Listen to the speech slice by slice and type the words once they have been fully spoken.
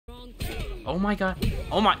Oh my god.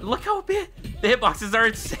 Oh my, look how big. The hitboxes are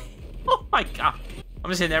insane. Oh my god. I'm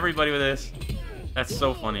just hitting everybody with this. That's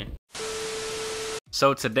so funny.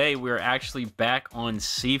 So today we're actually back on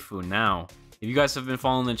Sifu now. If you guys have been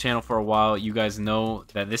following the channel for a while, you guys know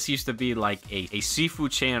that this used to be like a Sifu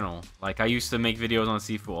channel. Like I used to make videos on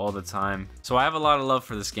Sifu all the time. So I have a lot of love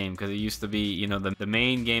for this game because it used to be, you know, the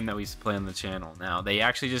main game that we used to play on the channel. Now they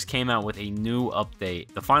actually just came out with a new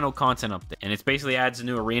update, the final content update. And it basically adds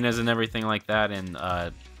new arenas and everything like that. And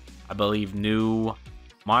I believe new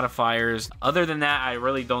modifiers. Other than that, I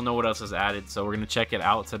really don't know what else is added. So we're going to check it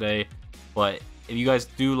out today. But if you guys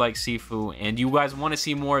do like Sifu and you guys want to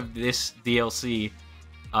see more of this DLC,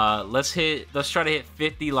 let's try to hit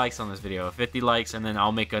 50 likes on this video. 50 likes, and then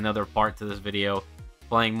I'll make another part to this video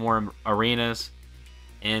playing more arenas.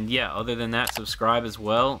 And yeah, other than that, subscribe as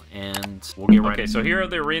well, and we'll get right. Okay, so here are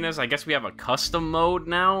the arenas. I guess we have a custom mode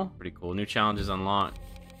now. Pretty cool. New challenges unlocked.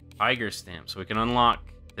 Tiger stamp, so we can unlock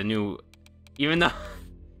the new. Even though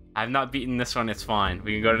I've not beaten this one, it's fine.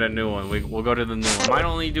 We can go to the new one. We'll go to the new one. I might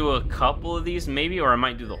only do a couple of these, maybe, or I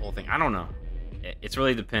might do the whole thing. I don't know. It's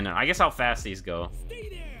really dependent. I guess how fast these go.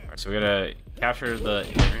 Alright, so we gotta capture the...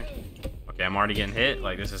 Okay, I'm already getting hit.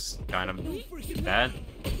 Like, this is kind of bad.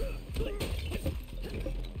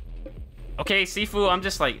 Okay, Sifu, I'm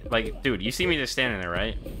just like, dude, you see me just standing there,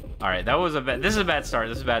 right? Alright, that was a bad... This is a bad start.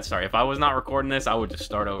 This is a bad start. If I was not recording this, I would just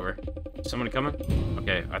start over. Somebody coming?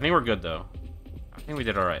 Okay, I think we're good, though. I think we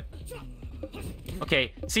did all right.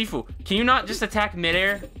 Okay, Sifu, can you not just attack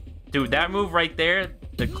midair? Dude, that move right there,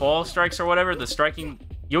 the call strikes or whatever, the striking...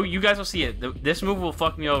 You guys will see it. This move will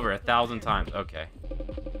fuck me over 1,000 times. Okay.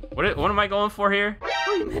 What am I going for here?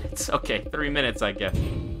 3 minutes. Okay, 3 minutes, I guess. Oh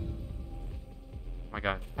my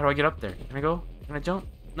god. How do I get up there? Can I go? Can I jump?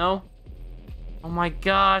 No? Oh my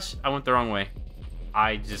gosh. I went the wrong way.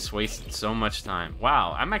 I just wasted so much time.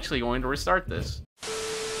 Wow, I'm actually going to restart this.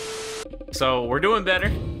 So we're doing better,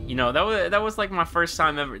 you know. That was like my first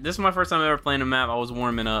time ever. This is my first time ever playing a map. I was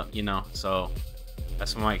warming up, you know. So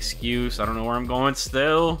that's my excuse. I don't know where I'm going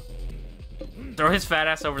still. Throw his fat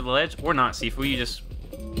ass over the ledge, or not, Sifu. You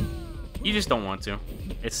just don't want to.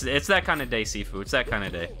 It's that kind of day, Sifu. It's that kind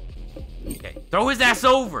of day. Okay, throw his ass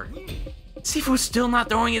over. Sifu's still not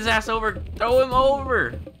throwing his ass over. Throw him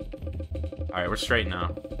over. All right, we're straight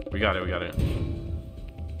now. We got it. We got it.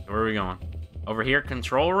 Where are we going? Over here,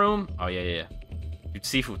 control room? Oh, yeah. Dude,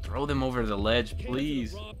 Sifu, throw them over the ledge,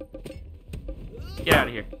 please. Get out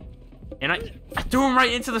of here. And I threw him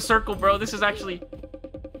right into the circle, bro. This is actually...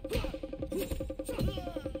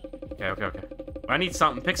 Okay. I need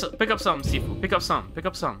something. Pick up something, Sifu. Pick up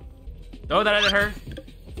something. Throw that at her.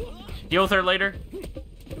 Deal with her later.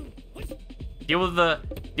 Deal with the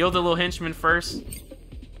little henchman first.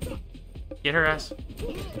 Get her ass.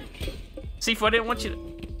 Sifu, I didn't want you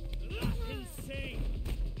to...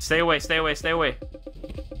 Stay away.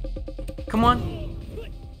 Come on.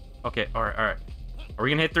 Okay, alright. Are we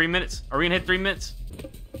gonna hit 3 minutes?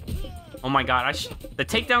 Oh my god, the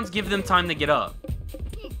takedowns give them time to get up.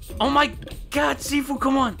 Oh my god, Sifu,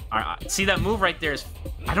 come on. Alright, see that move right there is...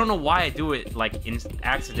 I don't know why I do it, like,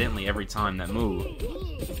 accidentally every time, that move.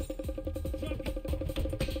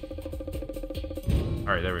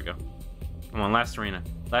 Alright, there we go. Come on, last arena.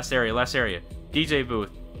 Last area. DJ booth.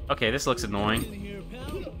 Okay, this looks annoying.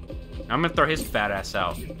 I'm gonna throw his fat ass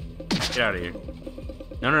out. Get out of here.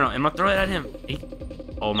 No. I'm gonna throw it at him.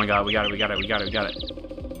 Oh my god, we got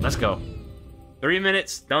it. Let's go. 3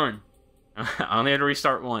 minutes, done. I only had to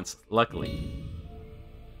restart once, luckily.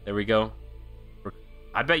 There we go.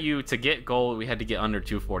 I bet you to get gold, we had to get under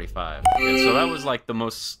 245. And so that was like the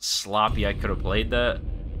most sloppy I could have played that.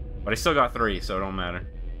 But I still got 3, so it don't matter.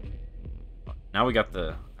 Now we got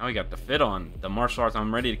the fit on. The martial arts,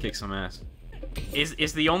 I'm ready to kick some ass.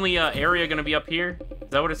 Is the only area gonna be up here? Is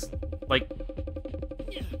that what it's like?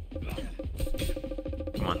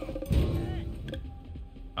 Come on.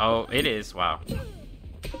 Oh, it is. Wow.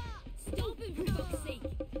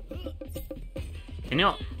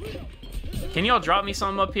 Can y'all drop me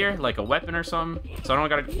something up here, like a weapon or something? So I don't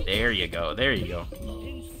gotta. There you go.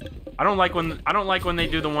 I don't like when they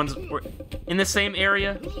do the ones in the same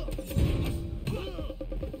area.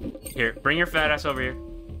 Here, bring your fat ass over here.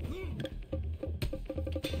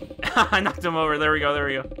 I knocked him over. There we go.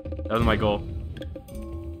 That was my goal.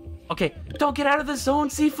 Okay, don't get out of the zone,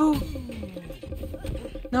 Sifu.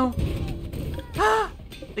 No. Ah!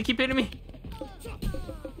 They keep hitting me.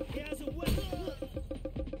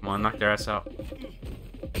 Come on, knock their ass out.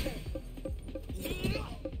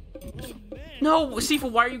 No, Sifu,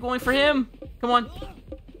 why are you going for him? Come on.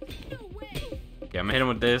 Okay, I'm gonna hit him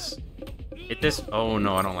with this. Hit this. Oh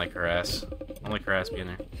no, I don't like her ass. I don't like her ass being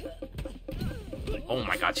there. Oh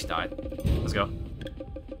my god, she died. Let's go.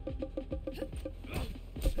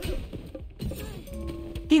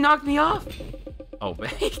 He knocked me off. Oh, but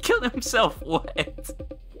he killed himself. What?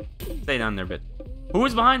 Stay down there, bitch. Who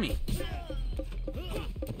was behind me?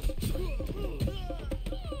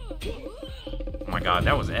 Oh my god,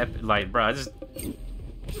 that was epic. Like, bro, I just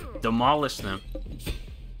demolished them.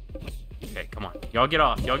 Okay, come on. Y'all get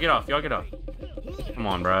off. Y'all get off. Y'all get off. Come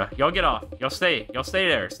on, bro. Y'all get off. Y'all stay. Y'all stay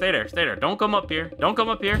there. Stay there. Stay there. Don't come up here. Don't come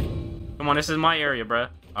up here. Come on, this is my area, bro.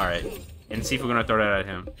 All right. And Sifu gonna throw that at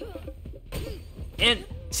him. And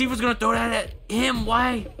Sifu's gonna throw that at him.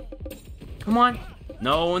 Why? Come on.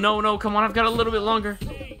 No, no, no. Come on. I've got a little bit longer.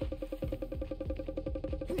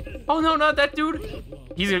 Oh, no, not that dude.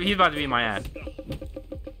 He's about to beat my ass.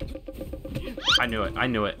 I knew it. I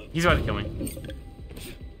knew it. He's about to kill me.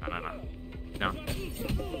 No.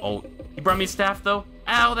 Oh, he brought me staff, though.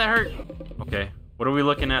 Ow, that hurt. Okay. What are we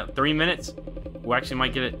looking at? 3 minutes? We actually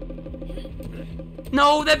might get it.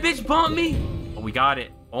 No, that bitch bumped me. Oh, we got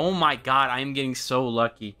it. Oh, my God. I am getting so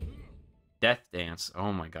lucky. Death dance.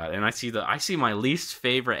 Oh, my God. And I see my least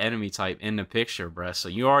favorite enemy type in the picture, bruh. So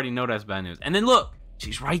you already know that's bad news. And then look.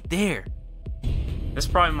 She's right there. That's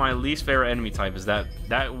probably my least favorite enemy type is that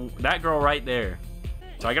girl right there.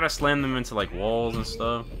 So I gotta slam them into like walls and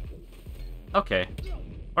stuff. Okay.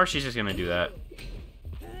 Or she's just gonna do that.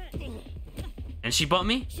 And she bumped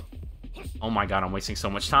me? Oh my god, I'm wasting so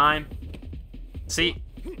much time. See?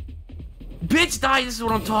 Bitch die, this is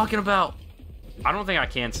what I'm talking about. I don't think I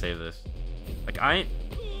can save this. Like I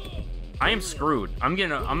am screwed. I'm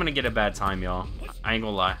gonna get a bad time, y'all. I ain't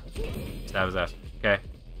gonna lie. Stab his ass. Okay,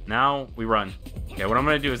 now we run. Okay, what I'm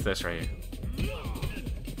gonna do is this right here.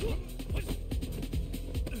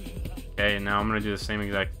 Okay, now I'm gonna do the same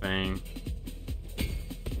exact thing.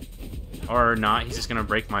 Or not, he's just gonna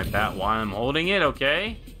break my bat while I'm holding it,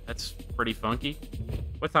 okay? That's pretty funky.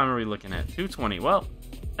 What time are we looking at? 2:20. Well,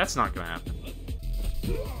 that's not gonna happen.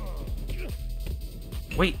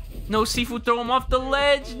 Wait, no, Sifu, throw him off the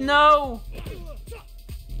ledge, no!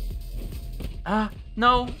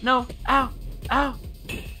 No, no, ow! Ow!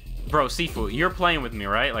 Bro, Sifu, you're playing with me,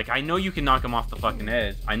 right? Like, I know you can knock him off the fucking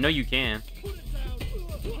edge. I know you can.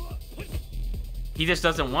 He just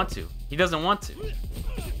doesn't want to. He doesn't want to.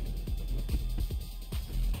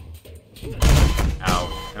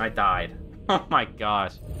 Ow. And I died. Oh my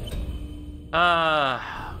gosh.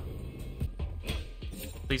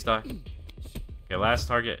 Please die. Okay, last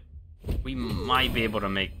target. We might be able to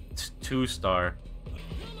make 2-star.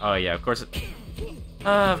 Oh yeah, of course it's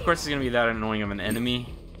gonna be that annoying of an enemy.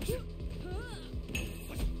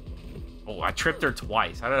 Oh, I tripped her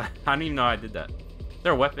twice. I don't even know how I did that. Is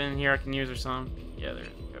there a weapon here I can use or something? Yeah, there is.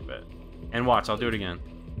 I bet. And watch, I'll do it again.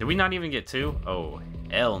 Did we not even get 2? Oh,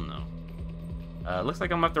 hell no. Looks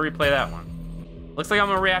like I'm gonna have to replay that one. Looks like I'm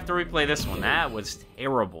gonna have to replay this one. That was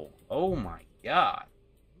terrible. Oh my god.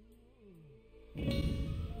 We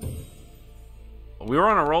were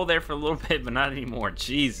on a roll there for a little bit, but not anymore.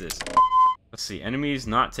 Jesus. Let's see. Enemies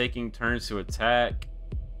not taking turns to attack.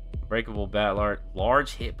 Breakable bat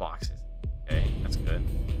large hitboxes. Okay, that's good.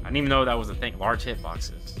 I didn't even know that was a thing. Large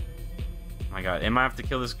hitboxes. Oh my god. Am I have to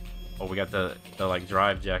kill this? Oh, we got the like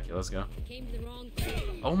drive jacket. Let's go.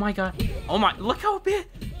 Oh my god. Oh my. Look how big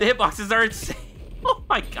the hitboxes are insane. Oh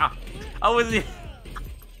my god. I was.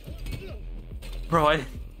 Bro, I'm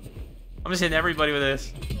just hitting everybody with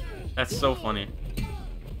this. That's so funny.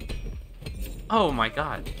 Oh my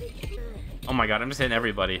god. Oh my god, I'm just hitting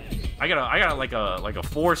everybody. I got like a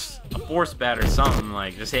force bat or something,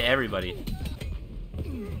 like just hit everybody.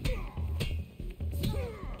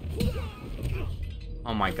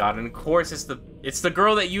 Oh my god, and of course it's the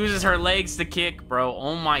girl that uses her legs to kick, bro.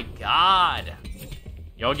 Oh my god.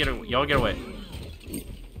 Y'all get away.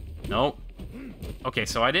 Nope. Okay,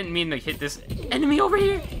 so I didn't mean to hit this enemy over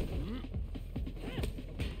here.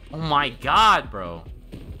 Oh my god, bro.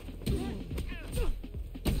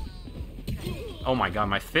 Oh my god,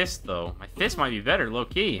 my fist though. My fist might be better, low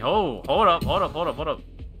key. Oh, hold up.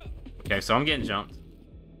 Okay, so I'm getting jumped.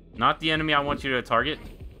 Not the enemy I want you to target.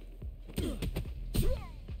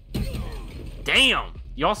 Damn!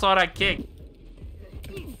 Y'all saw that kick.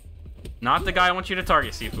 Not the guy I want you to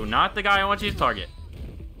target, Sifu. Not the guy I want you to target.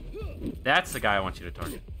 That's the guy I want you to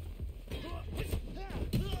target.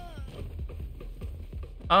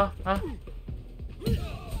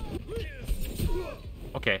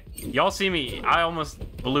 Okay, y'all see me. I almost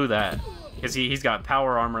blew that. Because he's got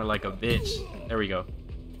power armor like a bitch. There we go.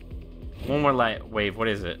 One more light wave. What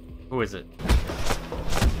is it? Who is it?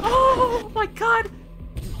 Oh my god!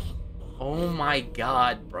 Oh my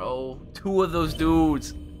god, bro. 2 of those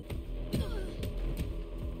dudes.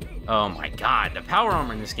 Oh my god, the power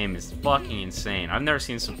armor in this game is fucking insane. I've never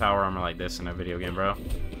seen some power armor like this in a video game, bro.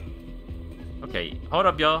 Okay, hold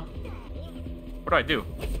up, y'all. What do I do?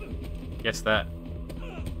 Guess that.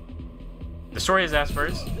 Destroy his ass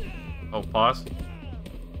first. Oh, pause.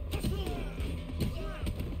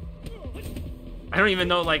 I don't even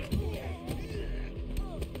know, like...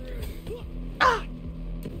 Ah!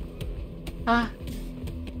 Ah!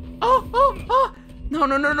 Oh, oh, oh! No,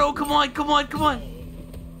 no, no, no, come on, come on, come on!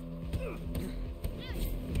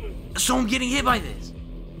 So I'm getting hit by this.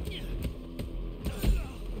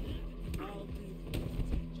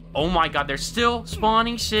 Oh my god, they're still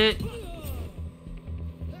spawning shit.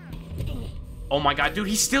 Oh my god, dude,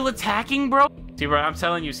 he's still attacking, bro. See, bro, I'm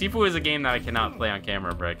telling you, Sifu is a game that I cannot play on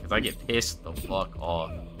camera, bro, because I get pissed the fuck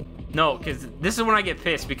off. No, because this is when I get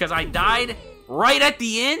pissed, because I died right at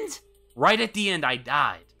the end. Right at the end, I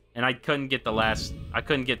died. And I couldn't get the last, I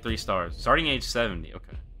couldn't get 3 stars. Starting age 70,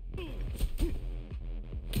 okay.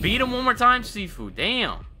 Beat him one more time, Sifu,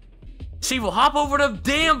 damn. Sifu, hop over the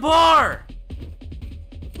damn bar.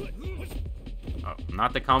 Oh,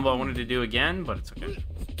 not the combo I wanted to do again, but it's okay.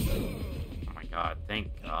 Oh my god, thank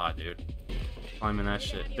god, dude. Climbing that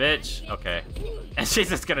shit. Bitch. Okay. And she's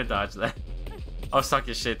just gonna dodge that. I'll suck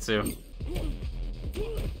his shit too.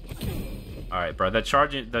 Alright, bro. That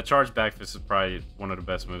charge back fist is probably one of the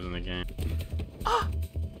best moves in the game.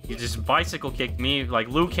 He just bicycle kicked me like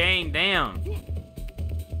Liu Kang. Damn.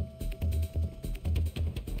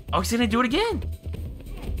 Oh, he's gonna do it again.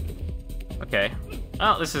 Okay.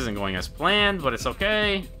 Well, this isn't going as planned, but it's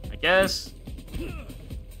okay, I guess.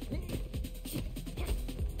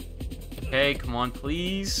 Okay, come on,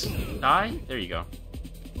 please. Die? There you go.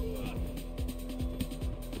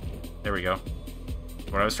 There we go.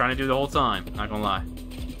 What I was trying to do the whole time, not gonna lie.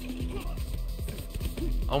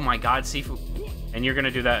 Oh my god, Sifu. And you're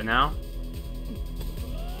gonna do that now?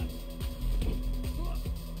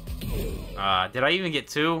 Did I even get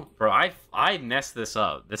 2? Bro, I messed this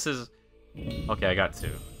up. This is... Okay, I got 2.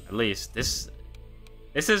 At least. This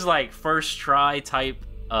is like first try type,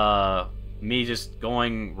 me just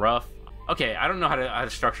going rough. Okay, I don't know how to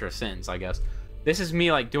structure a sentence, I guess. This is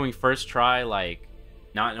me, like, doing first try, like,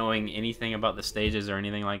 not knowing anything about the stages or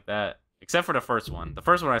anything like that. Except for the first one. The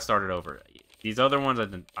first one I started over. These other ones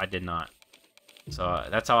I did not. So,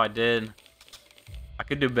 that's how I did. I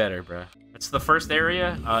could do better, bro. That's the first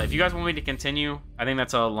area. If you guys want me to continue, I think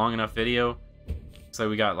that's a long enough video. So,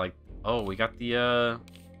 we got, like... Oh, we got the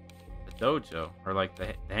dojo. Or, like,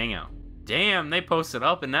 the hangout. Damn, they posted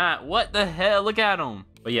up in that. What the hell? Look at them.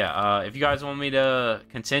 But yeah, if you guys want me to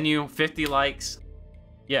continue, 50 likes.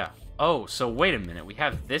 Yeah. Oh, so wait a minute. We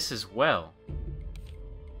have this as well.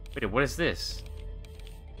 Wait, what is this?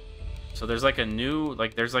 So there's like a new,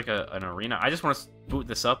 like there's like an arena. I just want to boot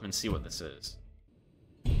this up and see what this is.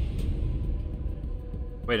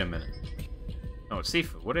 Wait a minute. Oh,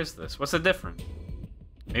 Sifu. What is this? What's the difference?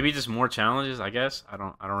 Maybe just more challenges, I guess. I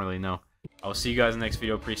don't really know. I'll see you guys in the next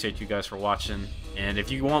video. Appreciate you guys for watching. And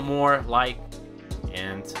if you want more, like,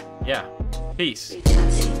 and yeah, peace.